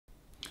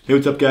Hey,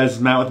 what's up guys,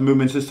 it's Matt with the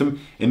Movement System.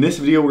 In this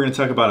video, we're going to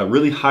talk about a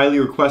really highly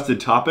requested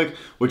topic,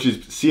 which is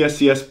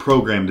CSCS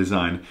program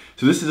design.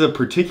 So this is a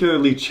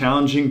particularly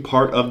challenging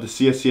part of the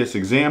CSCS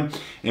exam,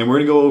 and we're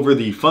going to go over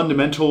the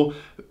fundamental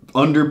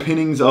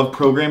underpinnings of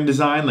program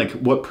design, like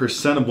what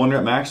percent of 1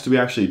 rep max do we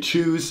actually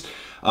choose,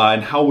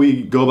 and how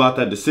we go about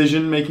that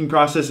decision-making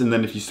process. And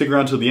then if you stick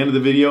around till the end of the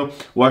video,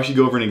 we'll actually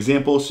go over an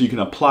example so you can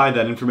apply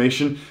that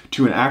information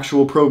to an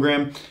actual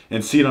program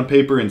and see it on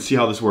paper and see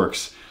how this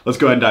works. Let's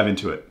go ahead and dive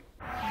into it.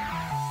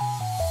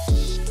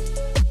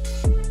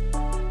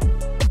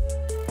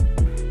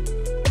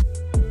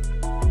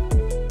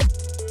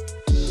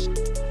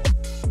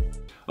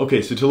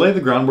 Okay, so to lay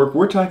the groundwork,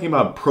 we're talking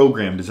about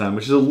program design,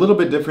 which is a little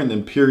bit different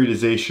than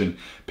periodization.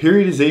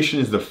 Periodization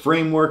is the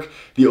framework,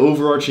 the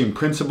overarching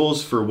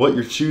principles for what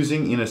you're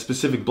choosing in a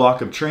specific block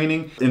of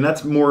training, and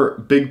that's more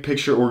big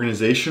picture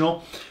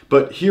organizational.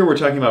 But here we're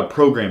talking about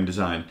program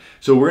design.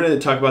 So we're going to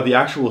talk about the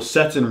actual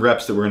sets and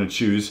reps that we're going to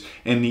choose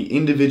and the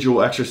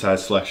individual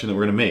exercise selection that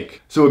we're going to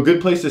make. So a good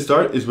place to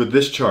start is with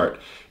this chart.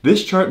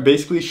 This chart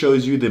basically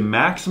shows you the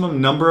maximum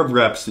number of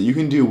reps that you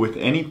can do with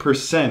any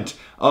percent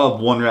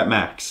of 1 rep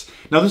max.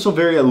 Now this will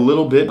vary a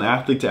little bit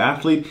athlete to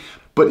athlete,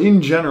 but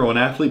in general, an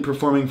athlete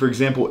performing, for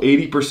example,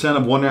 80%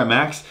 of 1 rep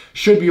max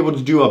should be able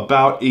to do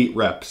about 8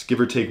 reps, give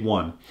or take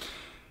 1.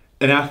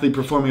 An athlete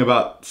performing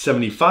about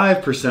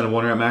 75% of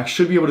 1 rep max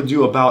should be able to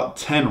do about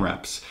 10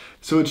 reps.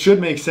 So it should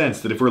make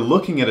sense that if we're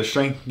looking at a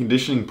strength and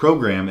conditioning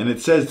program and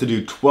it says to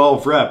do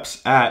 12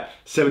 reps at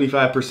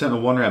 75%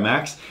 of 1 rep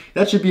max,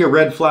 that should be a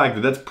red flag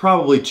that that's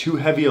probably too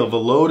heavy of a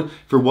load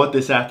for what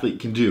this athlete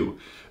can do.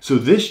 So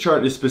this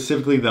chart is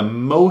specifically the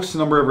most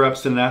number of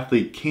reps that an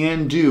athlete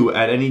can do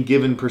at any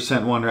given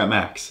percent 1 rep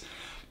max.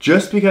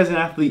 Just because an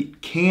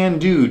athlete can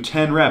do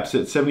 10 reps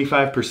at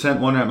 75%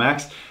 1 rep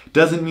max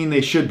doesn't mean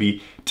they should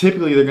be.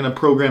 Typically they're going to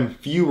program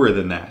fewer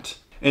than that.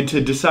 And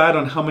to decide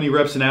on how many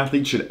reps an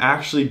athlete should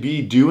actually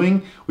be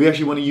doing, we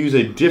actually want to use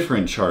a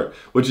different chart,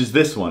 which is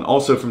this one,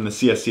 also from the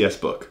CSCS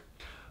book.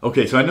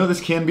 Okay, so I know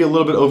this can be a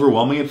little bit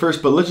overwhelming at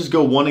first, but let's just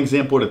go one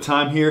example at a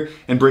time here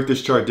and break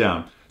this chart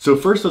down. So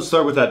first, let's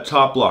start with that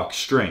top block,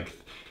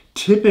 strength.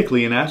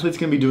 Typically, an athlete's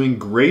going to be doing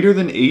greater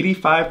than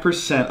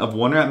 85% of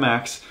 1 rep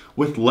max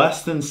with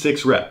less than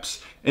 6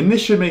 reps. And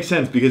this should make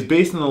sense because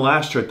based on the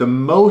last chart, the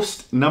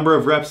most number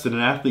of reps that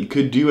an athlete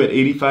could do at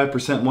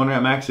 85% 1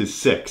 rep max is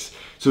 6.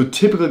 So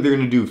typically they're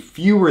going to do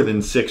fewer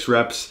than 6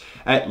 reps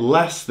at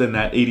less than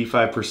that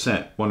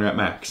 85% 1 rep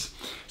max.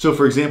 So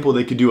for example,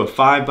 they could do a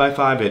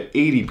 5x5 at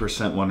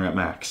 80% 1 rep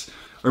max.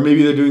 Or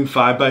maybe they're doing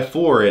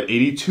 5x4 at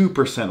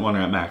 82% 1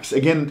 rep max.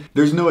 Again,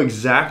 there's no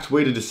exact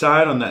way to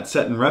decide on that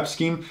set and rep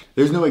scheme.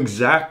 There's no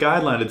exact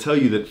guideline to tell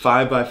you that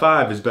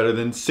 5x5 is better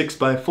than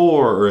 6x4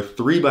 or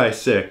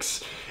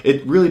 3x6.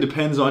 It really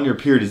depends on your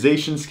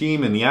periodization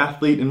scheme and the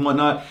athlete and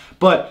whatnot,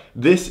 but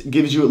this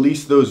gives you at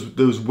least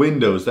those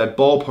windows, that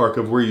ballpark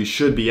of where you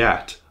should be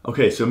at.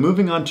 Okay, so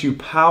moving on to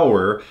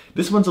power,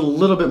 this one's a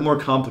little bit more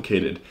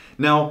complicated.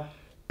 Now,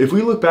 if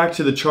we look back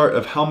to the chart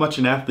of how much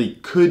an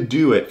athlete could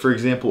do at, for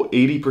example,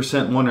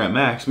 80% 1 rep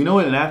max, we know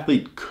an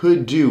athlete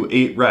could do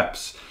 8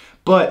 reps.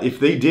 But if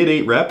they did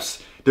 8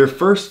 reps, their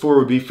first 4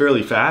 would be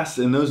fairly fast,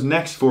 and those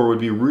next 4 would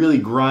be really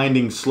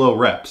grinding slow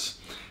reps.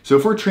 So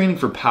if we're training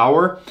for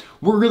power,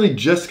 we're really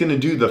just going to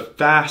do the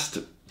fast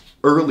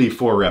early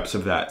 4 reps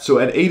of that. So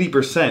at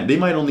 80%, they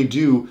might only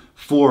do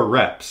 4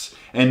 reps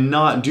and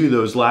not do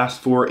those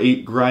last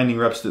 8 grinding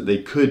reps that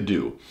they could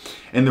do.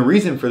 And the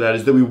reason for that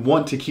is that we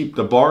want to keep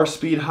the bar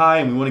speed high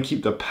and we want to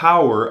keep the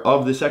power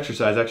of this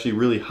exercise actually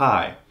really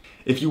high.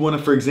 If you want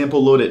to, for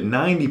example, load at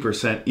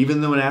 90%, even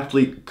though an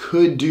athlete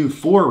could do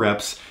 4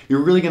 reps,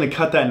 you're really going to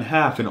cut that in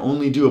half and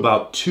only do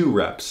about 2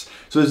 reps.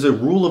 So as a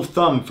rule of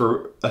thumb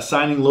for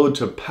assigning load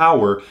to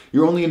power,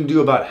 you're only going to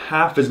do about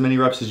half as many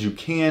reps as you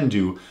can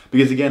do,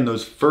 because again,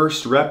 those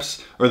first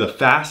reps are the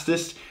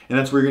fastest, and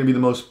that's where you're going to be the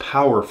most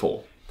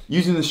powerful.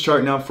 Using this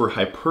chart now for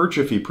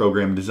hypertrophy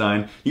program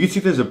design, you can see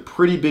there's a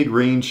pretty big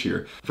range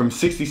here, from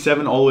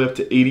 67 all the way up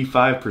to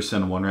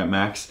 85% of 1 rep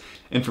max,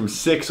 and from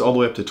 6 all the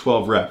way up to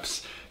 12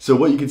 reps. So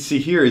what you can see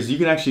here is you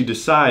can actually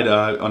decide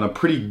on a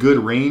pretty good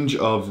range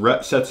of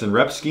rep sets and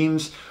rep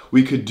schemes.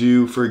 We could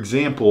do, for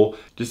example,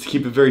 just to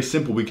keep it very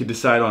simple, we could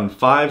decide on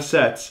 5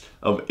 sets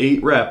of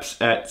 8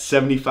 reps at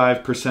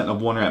 75%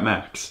 of 1 rep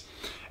max.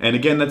 And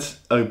again,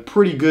 that's a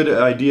pretty good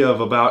idea of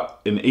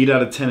about an 8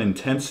 out of 10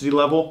 intensity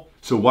level.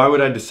 So why would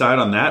I decide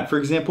on that, for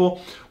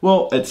example?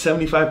 Well, at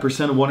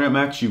 75% of 1 rep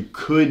max, you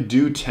could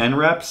do 10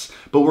 reps,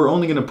 but we're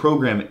only going to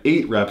program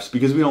 8 reps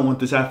because we don't want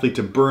this athlete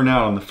to burn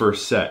out on the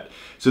first set.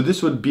 So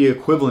this would be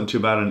equivalent to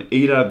about an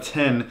 8 out of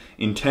 10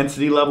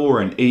 intensity level,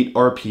 or an 8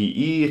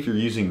 RPE if you're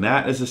using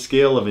that as a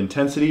scale of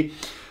intensity.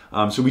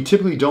 So we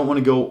typically don't want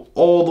to go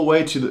all the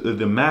way to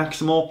the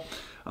maximal,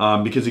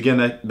 because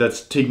again,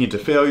 that's taking it to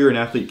failure. An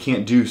athlete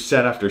can't do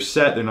set after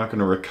set. They're not going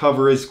to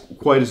recover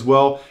quite as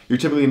well. You're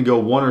typically going to go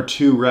 1 or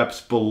 2 reps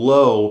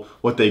below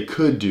what they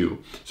could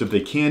do. So if they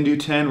can do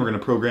 10, we're going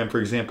to program, for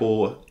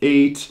example,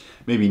 8,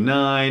 maybe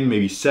 9,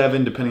 maybe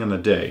 7, depending on the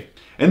day.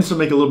 And this will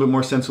make a little bit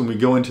more sense when we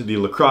go into the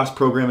lacrosse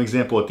program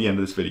example at the end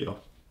of this video.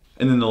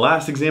 And then the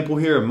last example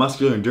here of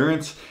muscular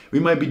endurance, we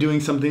might be doing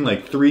something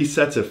like 3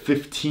 sets of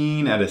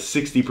 15 at a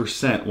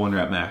 60% 1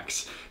 rep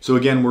max. So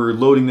again, we're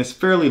loading this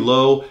fairly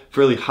low,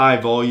 fairly high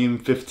volume,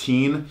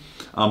 15,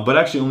 but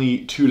actually only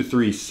 2 to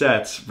 3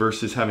 sets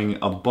versus having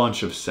a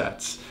bunch of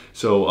sets.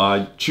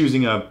 So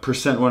choosing a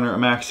percent 1 rep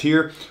max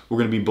here, we're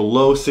gonna be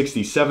below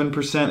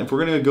 67%. If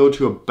we're gonna go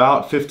to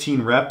about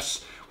 15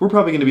 reps, we're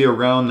probably gonna be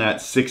around that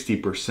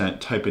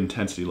 60% type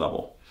intensity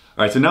level.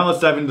 All right, so now let's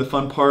dive into the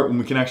fun part when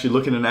we can actually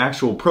look at an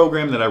actual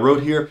program that I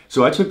wrote here.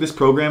 So I took this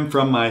program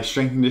from my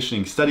strength and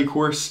conditioning study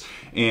course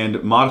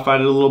and modified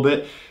it a little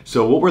bit.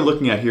 So what we're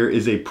looking at here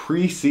is a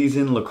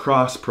preseason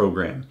lacrosse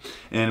program.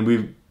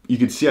 And you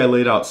can see I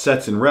laid out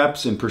sets and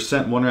reps and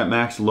percent 1 rep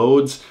max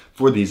loads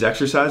for these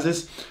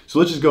exercises. So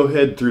let's just go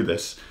ahead through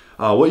this.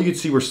 What you can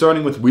see, we're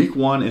starting with week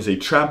 1 is a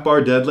trap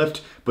bar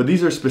deadlift, but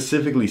these are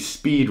specifically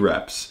speed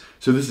reps.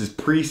 So this is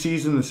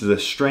preseason, this is a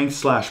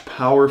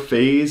strength/power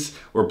phase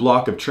or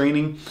block of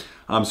training.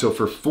 So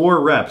for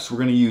 4 reps, we're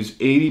gonna use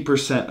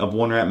 80% of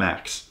 1 rep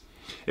max.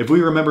 If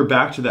we remember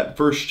back to that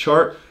first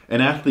chart,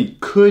 an athlete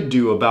could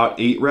do about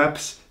 8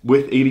 reps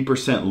with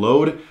 80%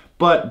 load,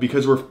 but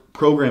because we're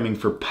programming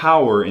for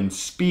power and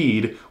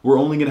speed, we're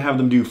only gonna have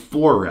them do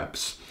 4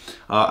 reps.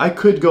 I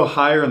could go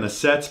higher on the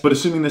sets, but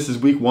assuming this is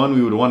week 1,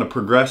 we would want to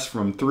progress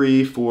from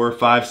 3, 4,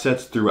 5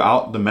 sets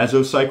throughout the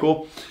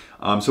mesocycle.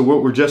 So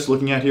what we're just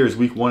looking at here is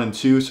week 1 and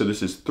 2. So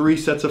this is 3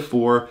 sets of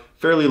 4,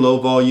 fairly low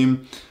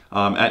volume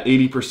at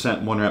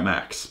 80% 1 rep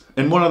max.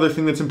 And one other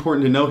thing that's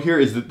important to note here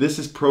is that this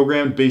is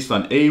programmed based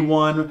on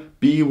A1,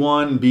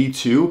 B1,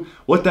 B2.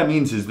 What that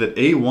means is that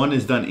A1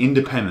 is done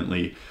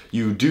independently.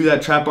 You do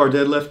that trap bar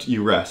deadlift,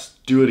 you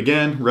rest. Do it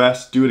again,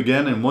 rest, do it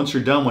again, and once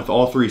you're done with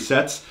all 3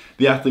 sets,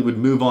 the athlete would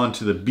move on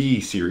to the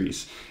B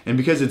series. And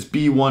because it's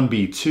B1,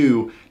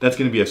 B2, that's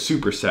gonna be a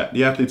superset.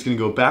 The athlete's gonna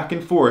go back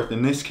and forth,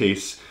 in this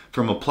case,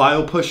 from a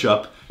plyo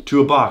push-up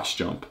to a box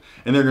jump.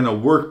 And they're gonna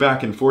work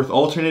back and forth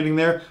alternating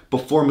there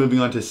before moving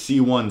on to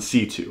C1,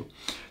 C2.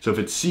 So if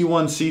it's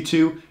C1,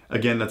 C2,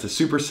 again, that's a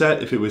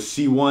superset. If it was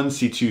C1,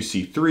 C2,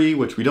 C3,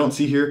 which we don't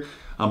see here,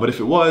 but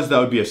if it was, that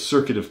would be a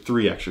circuit of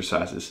 3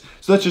 exercises.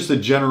 So that's just a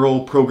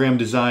general program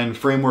design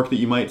framework that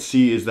you might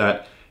see, is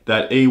that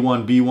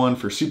A1, B1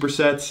 for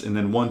supersets, and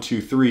then 1, 2,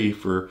 3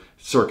 for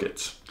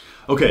circuits.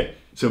 Okay,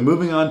 so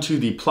moving on to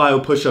the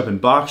plyo push-up and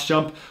box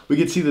jump, we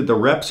can see that the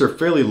reps are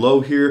fairly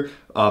low here,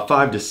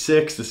 5 to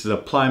 6. This is a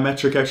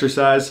plyometric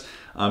exercise.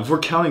 If we're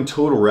counting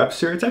total reps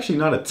here, it's actually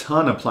not a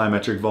ton of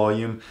plyometric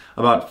volume,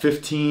 about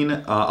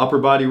 15 upper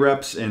body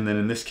reps, and then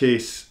in this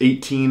case,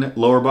 18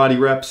 lower body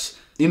reps.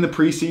 In the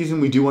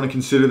preseason, we do want to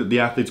consider that the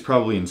athlete's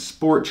probably in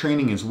sport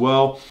training as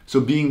well.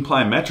 So being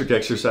plyometric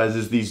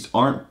exercises, these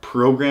aren't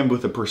programmed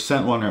with a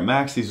percent 1 rep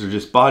max. These are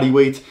just body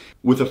weight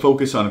with a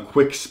focus on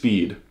quick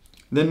speed.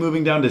 Then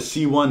moving down to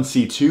C1,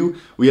 C2,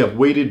 we have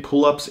weighted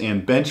pull-ups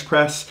and bench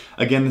press.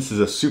 Again, this is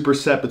a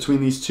superset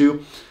between these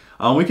two.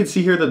 We can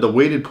see here that the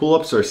weighted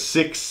pull-ups are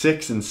 6,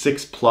 6, and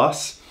 6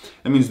 plus.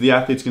 That means the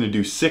athlete's gonna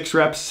do 6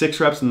 reps,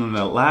 and then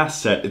the last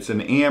set, it's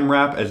an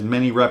AMRAP, as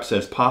many reps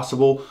as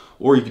possible,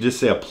 or you could just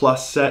say a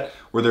plus set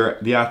where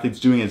the athlete's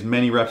doing as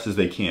many reps as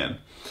they can,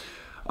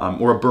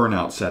 or a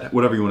burnout set,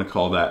 whatever you wanna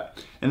call that.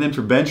 And then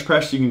for bench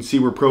press, you can see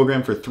we're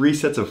programmed for 3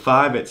 sets of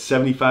 5 at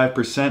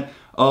 75%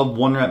 of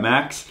 1 rep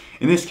max.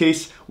 In this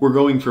case, we're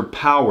going for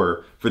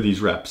power for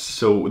these reps.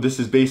 So this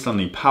is based on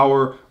the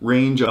power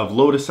range of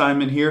load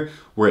assignment here.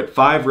 We're at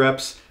 5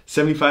 reps,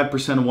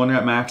 75% of 1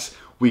 rep max.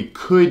 We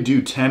could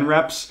do 10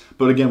 reps,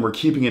 but again, we're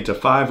keeping it to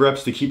 5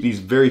 reps to keep these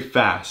very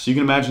fast. So you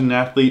can imagine an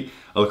athlete,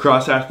 a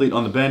lacrosse athlete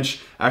on the bench,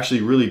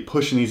 actually really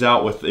pushing these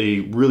out with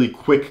a really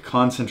quick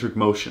concentric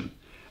motion.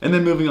 And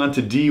then moving on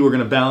to D, we're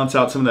gonna balance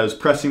out some of those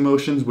pressing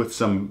motions with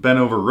some bent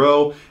over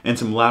row and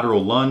some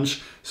lateral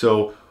lunge.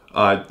 So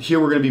here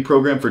we're going to be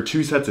programmed for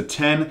 2 sets of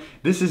 10.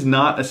 This is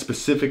not a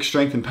specific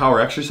strength and power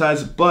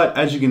exercise, but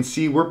as you can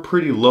see, we're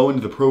pretty low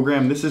into the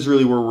program. This is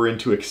really where we're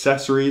into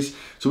accessories,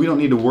 so we don't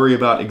need to worry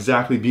about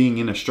exactly being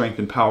in a strength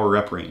and power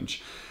rep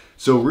range.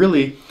 So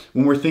really,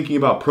 when we're thinking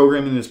about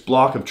programming this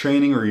block of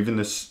training or even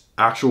this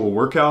actual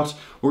workout,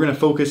 we're going to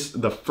focus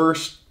the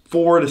first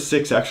 4 to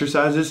 6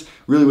 exercises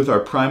really with our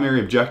primary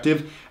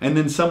objective, and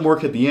then some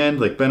work at the end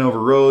like bent over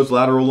rows,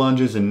 lateral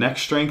lunges, and neck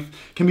strength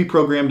can be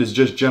programmed as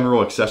just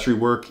general accessory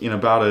work in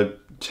about a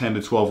 10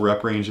 to 12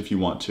 rep range if you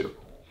want to.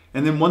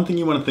 And then one thing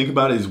you want to think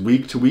about is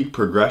week-to-week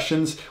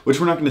progressions,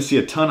 which we're not going to see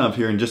a ton of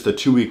here in just a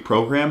 2-week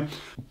program.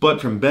 But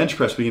from bench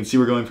press, we can see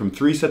we're going from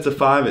 3 sets of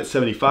 5 at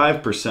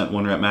 75%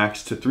 1 rep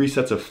max to 3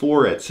 sets of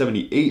 4 at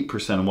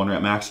 78% of 1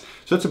 rep max.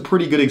 So that's a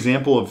pretty good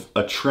example of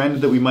a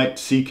trend that we might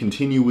see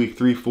continue week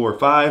 3, 4,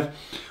 5,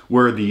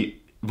 where the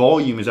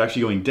volume is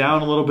actually going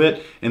down a little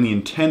bit and the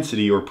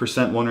intensity or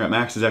percent 1 rep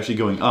max is actually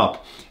going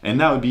up. And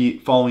that would be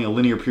following a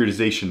linear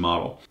periodization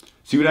model.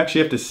 So you would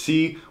actually have to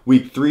see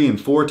week 3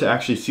 and 4 to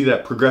actually see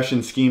that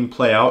progression scheme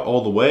play out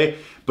all the way,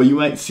 but you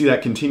might see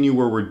that continue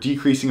where we're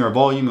decreasing our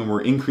volume and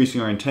we're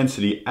increasing our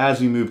intensity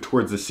as we move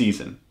towards the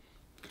season.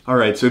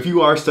 Alright, so if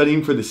you are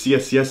studying for the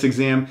CSCS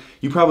exam,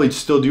 you probably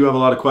still do have a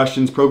lot of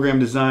questions. Program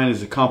design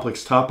is a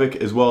complex topic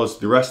as well as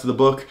the rest of the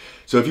book.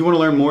 So if you want to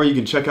learn more, you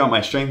can check out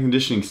my strength and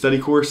conditioning study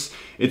course.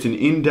 It's an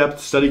in-depth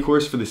study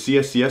course for the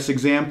CSCS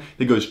exam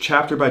that goes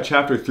chapter by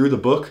chapter through the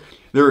book.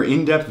 There are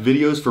in-depth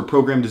videos for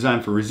program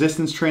design for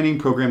resistance training,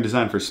 program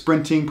design for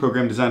sprinting,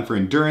 program design for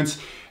endurance,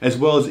 as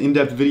well as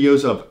in-depth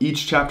videos of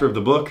each chapter of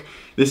the book.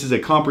 This is a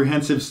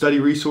comprehensive study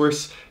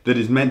resource that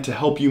is meant to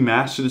help you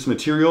master this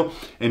material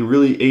and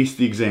really ace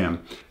the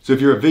exam. So if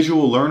you're a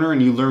visual learner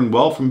and you learn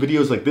well from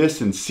videos like this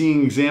and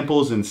seeing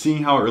examples and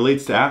seeing how it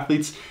relates to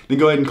athletes, then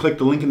go ahead and click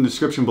the link in the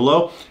description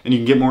below and you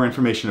can get more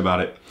information about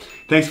it.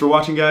 Thanks for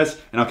watching, guys,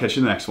 and I'll catch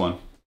you in the next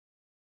one.